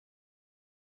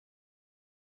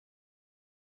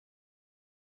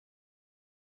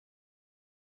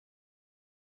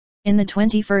In the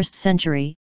 21st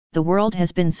century, the world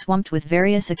has been swamped with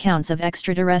various accounts of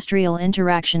extraterrestrial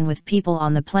interaction with people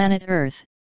on the planet Earth,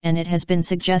 and it has been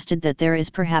suggested that there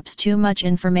is perhaps too much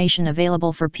information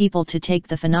available for people to take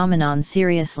the phenomenon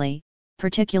seriously,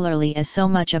 particularly as so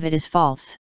much of it is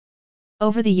false.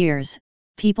 Over the years,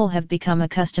 people have become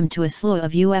accustomed to a slew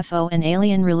of UFO and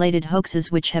alien-related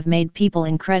hoaxes which have made people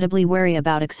incredibly wary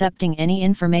about accepting any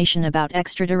information about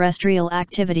extraterrestrial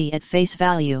activity at face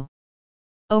value.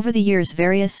 Over the years,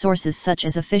 various sources such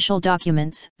as official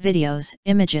documents, videos,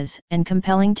 images, and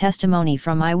compelling testimony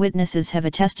from eyewitnesses have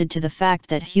attested to the fact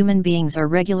that human beings are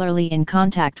regularly in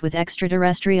contact with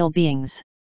extraterrestrial beings.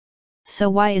 So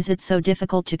why is it so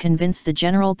difficult to convince the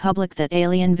general public that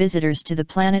alien visitors to the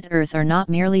planet Earth are not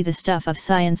merely the stuff of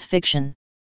science fiction?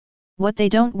 What they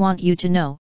don't want you to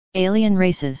know: alien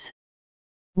races.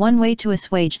 One way to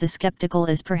assuage the skeptical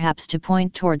is perhaps to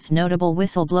point towards notable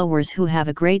whistleblowers who have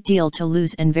a great deal to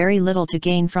lose and very little to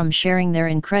gain from sharing their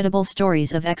incredible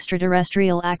stories of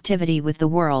extraterrestrial activity with the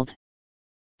world.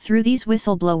 Through these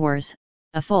whistleblowers,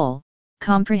 a full,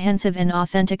 comprehensive and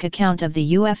authentic account of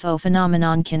the UFO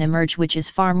phenomenon can emerge, which is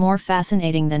far more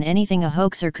fascinating than anything a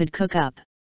hoaxer could cook up.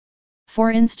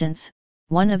 For instance,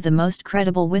 one of the most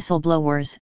credible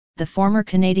whistleblowers, the former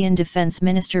Canadian Defence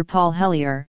Minister Paul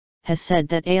Hellyer, has said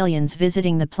that aliens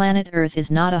visiting the planet Earth is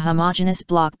not a homogeneous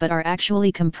block but are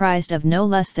actually comprised of no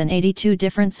less than 82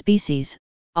 different species,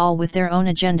 all with their own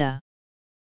agenda.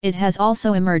 It has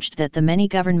also emerged that the many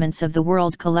governments of the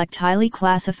world collect highly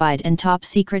classified and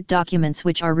top-secret documents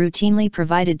which are routinely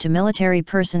provided to military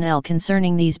personnel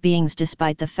concerning these beings,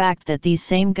 despite the fact that these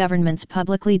same governments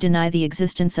publicly deny the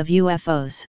existence of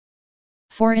UFOs.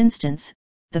 For instance,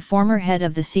 the former head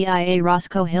of the CIA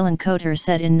Roscoe Hillenkoetter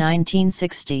said in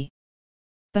 1960,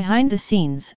 "Behind the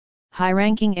scenes,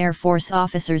 high-ranking Air Force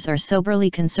officers are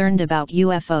soberly concerned about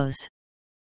UFOs.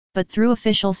 But through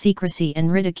official secrecy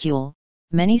and ridicule,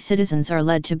 many citizens are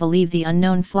led to believe the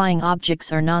unknown flying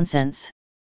objects are nonsense.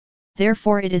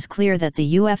 Therefore it is clear that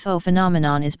the UFO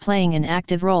phenomenon is playing an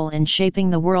active role in shaping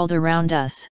the world around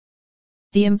us.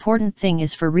 The important thing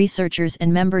is for researchers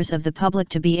and members of the public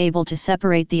to be able to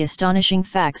separate the astonishing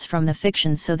facts from the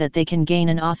fiction so that they can gain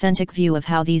an authentic view of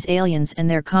how these aliens and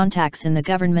their contacts in the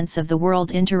governments of the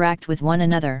world interact with one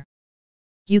another."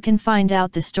 You can find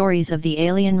out the stories of the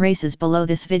alien races below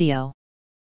this video.